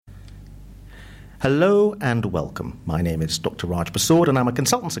Hello and welcome. My name is Dr Raj Persaud and I'm a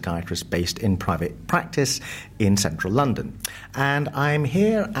consultant psychiatrist based in private practice in central London. And I'm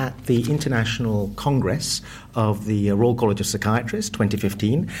here at the International Congress of the Royal College of Psychiatrists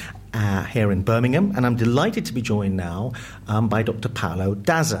 2015 here in Birmingham, and I'm delighted to be joined now by Dr Paola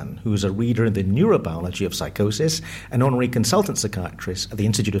Dazzan, who's a reader in the neurobiology of psychosis, an honorary consultant psychiatrist at the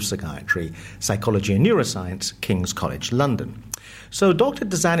Institute of Psychiatry, Psychology and Neuroscience, King's College, London. So Dr.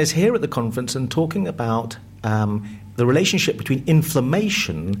 Dazzan is here at the conference and talking about the relationship between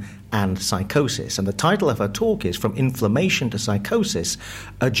inflammation and psychosis. And the title of her talk is From Inflammation to Psychosis,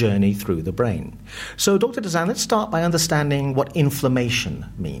 A Journey Through the Brain. So Dr. Dazzan, let's start by understanding what inflammation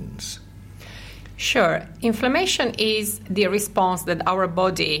means. Sure. Inflammation is the response that our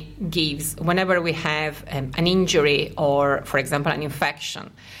body gives whenever we have an injury or, for example, an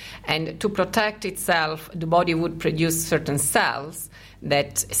infection. And to protect itself, the body would produce certain cells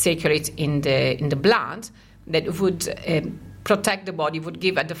that circulate in the blood that would protect the body, would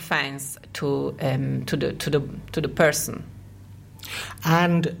give a defense to the person.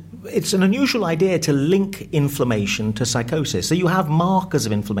 And it's an unusual idea to link inflammation to psychosis. So you have markers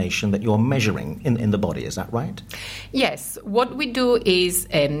of inflammation that you're measuring in the body, is that right? Yes. What we do is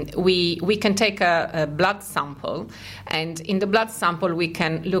we can take a blood sample, and in the blood sample we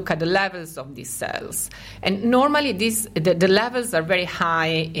can look at the levels of these cells. And normally the levels are very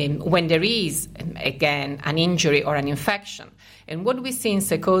high when there is, again, an injury or an infection. And what we see in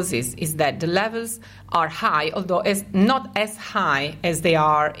psychosis is that the levels are high, although not as high as they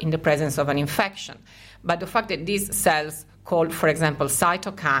are in the presence of an infection. But the fact that these cells, called, for example,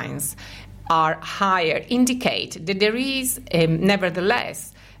 cytokines, are higher indicate that there is,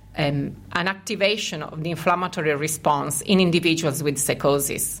 nevertheless, an activation of the inflammatory response in individuals with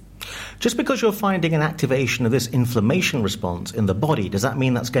psychosis. Just because you're finding an activation of this inflammation response in the body, does that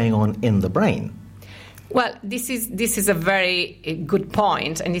mean that's going on in the brain? Well, this is a very good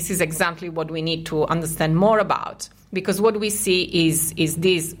point, and this is exactly what we need to understand more about. Because what we see is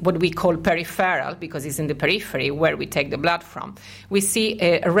this, what we call peripheral, because it's in the periphery where we take the blood from. We see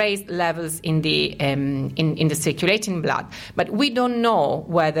raised levels in the circulating blood, but we don't know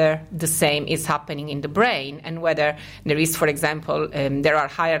whether the same is happening in the brain and whether there is, for example, there are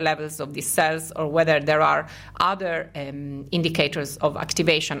higher levels of these cells, or whether there are other indicators of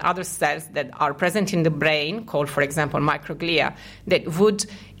activation, other cells that are present in the brain, called, for example, microglia, that would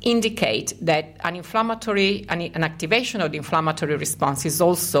indicate that an activation of the inflammatory response is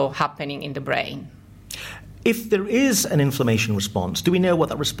also happening in the brain. If there is an inflammation response, do we know what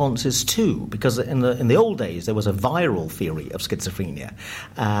that response is to? Because in the old days, there was a viral theory of schizophrenia.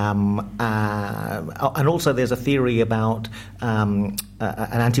 And also there's a theory about an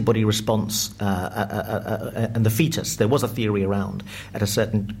antibody response in the fetus. There was a theory around at a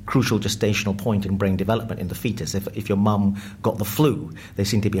certain crucial gestational point in brain development in the fetus. If your mum got the flu, there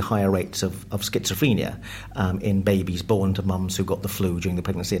seemed to be higher rates of schizophrenia in babies born to mums who got the flu during the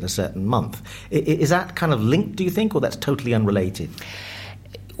pregnancy at a certain month. Is that kind of linked, do you think, or that's totally unrelated?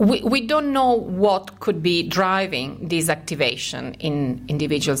 We don't know what could be driving this activation in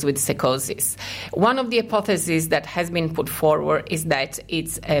individuals with psychosis. One of the hypotheses that has been put forward is that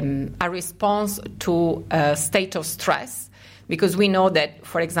it's a response to a state of stress, because we know that,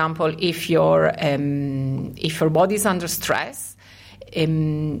 for example, if your body is under stress,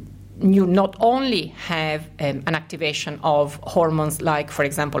 you not only have an activation of hormones like, for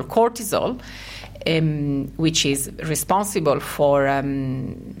example, cortisol, which is responsible for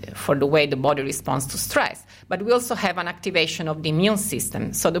the way the body responds to stress. But we also have an activation of the immune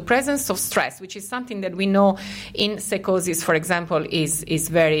system. So the presence of stress, which is something that we know in psychosis, for example, is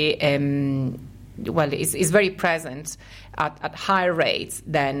very is very present at higher rates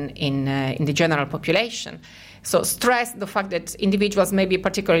than in the general population. So stress, the fact that individuals may be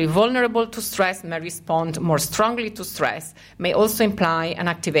particularly vulnerable to stress, may respond more strongly to stress, may also imply an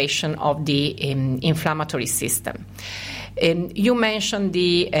activation of the inflammatory system. You mentioned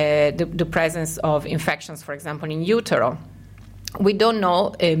the presence of infections, for example, in utero. We don't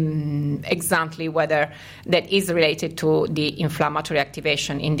know exactly whether that is related to the inflammatory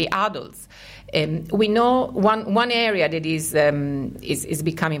activation in the adults. We know one area that is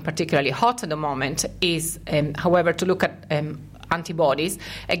becoming particularly hot at the moment is, however, to look at antibodies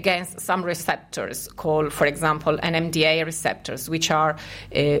against some receptors called, for example, NMDA receptors, which are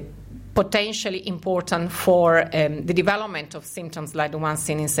potentially important for the development of symptoms like the ones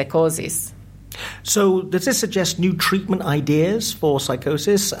seen in psychosis. So does this suggest new treatment ideas for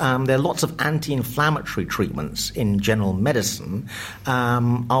psychosis? There are lots of anti-inflammatory treatments in general medicine.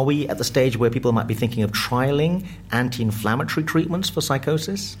 Are we at the stage where people might be thinking of trialing anti-inflammatory treatments for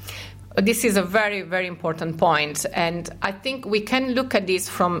psychosis? This is a very, very important point, and I think we can look at this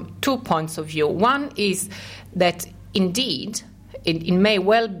from 2 points of view. One is that indeed it may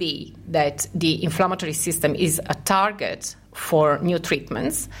well be that the inflammatory system is a target for new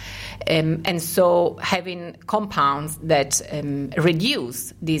treatments, and so having compounds that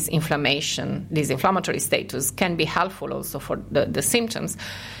reduce this inflammation, this inflammatory status, can be helpful also for the symptoms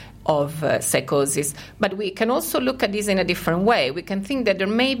of psychosis. But we can also look at this in a different way. We can think that there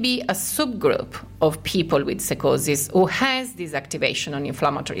may be a subgroup of people with psychosis who has this activation on the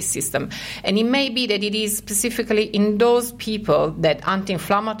inflammatory system. And it may be that it is specifically in those people that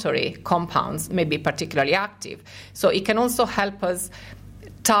anti-inflammatory compounds may be particularly active. So it can also help us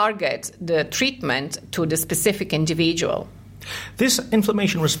target the treatment to the specific individual. This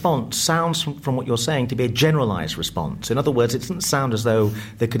inflammation response sounds, from what you're saying, to be a generalized response. In other words, it doesn't sound as though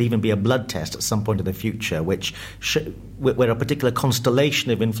there could even be a blood test at some point in the future where a particular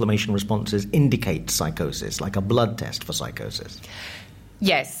constellation of inflammation responses indicates psychosis, like a blood test for psychosis.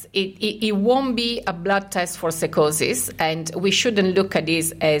 Yes, it won't be a blood test for psychosis, and we shouldn't look at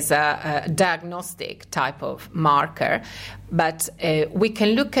this as a diagnostic type of marker, but we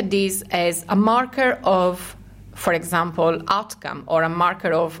can look at this as a marker of, for example, outcome, or a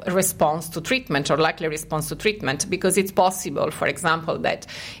marker of response to treatment or likely response to treatment, because it's possible, for example, that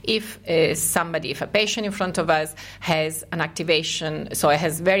if a patient in front of us has an activation, so it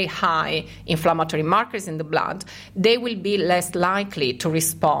has very high inflammatory markers in the blood, they will be less likely to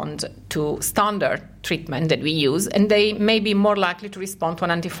respond to standard treatment that we use, and they may be more likely to respond to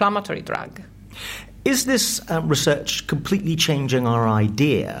an anti-inflammatory drug. Is this research completely changing our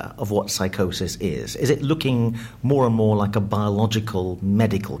idea of what psychosis is? Is it looking more and more like a biological,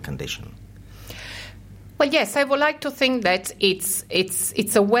 medical condition? Well, yes, I would like to think that it's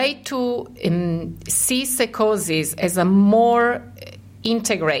a way to see psychosis as a more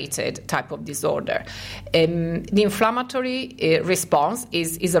integrated type of disorder. The inflammatory response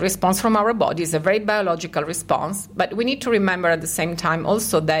is a response from our body, is a very biological response, but we need to remember at the same time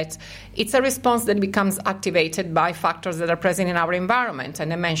also that it's a response that becomes activated by factors that are present in our environment,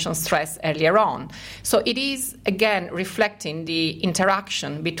 and I mentioned stress earlier on. So it is, again, reflecting the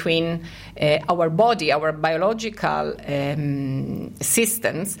interaction between our body, our biological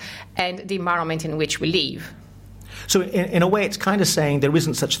systems, and the environment in which we live. So in a way, it's kind of saying there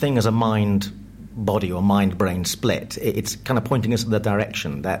isn't such thing as a mind-body or mind-brain split. It's kind of pointing us in the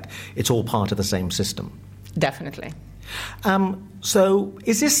direction that it's all part of the same system. Definitely. So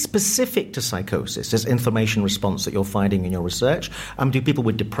is this specific to psychosis, this inflammation response that you're finding in your research? Do people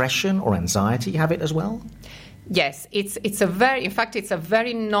with depression or anxiety have it as well? Yes, it's a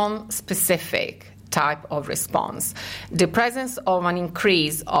very non-specific type of response. The presence of an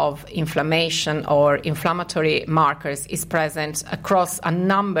increase of inflammation or inflammatory markers is present across a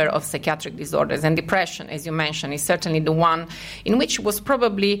number of psychiatric disorders, and depression, as you mentioned, is certainly the one in which was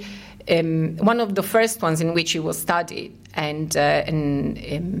probably one of the first ones in which it was studied, and there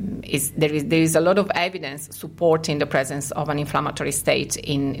is a lot of evidence supporting the presence of an inflammatory state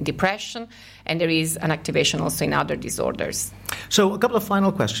in depression, and there is an activation also in other disorders. So a couple of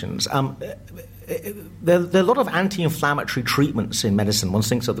final questions. There are a lot of anti-inflammatory treatments in medicine. One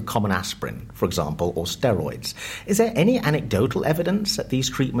thinks of the common aspirin, for example, or steroids. Is there any anecdotal evidence that these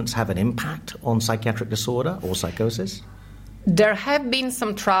treatments have an impact on psychiatric disorder or psychosis? There have been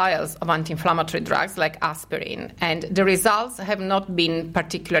some trials of anti-inflammatory drugs like aspirin, and the results have not been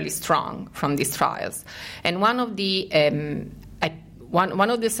particularly strong from these trials. And one of the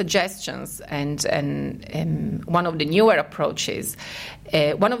suggestions and one of the newer approaches,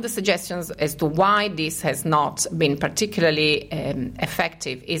 one of the suggestions as to why this has not been particularly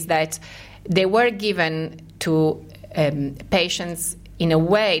effective is that they were given to patients in a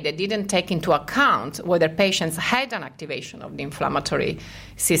way that didn't take into account whether patients had an activation of the inflammatory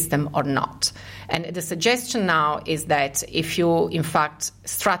system or not. And the suggestion now is that if you, in fact,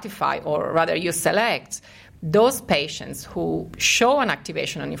 stratify, or rather you select those patients who show an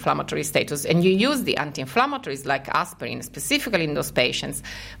activation on inflammatory status, and you use the anti-inflammatories like aspirin specifically in those patients,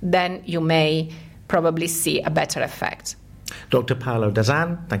 then you may probably see a better effect. Dr. Paola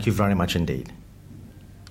Dazzan, thank you very much indeed.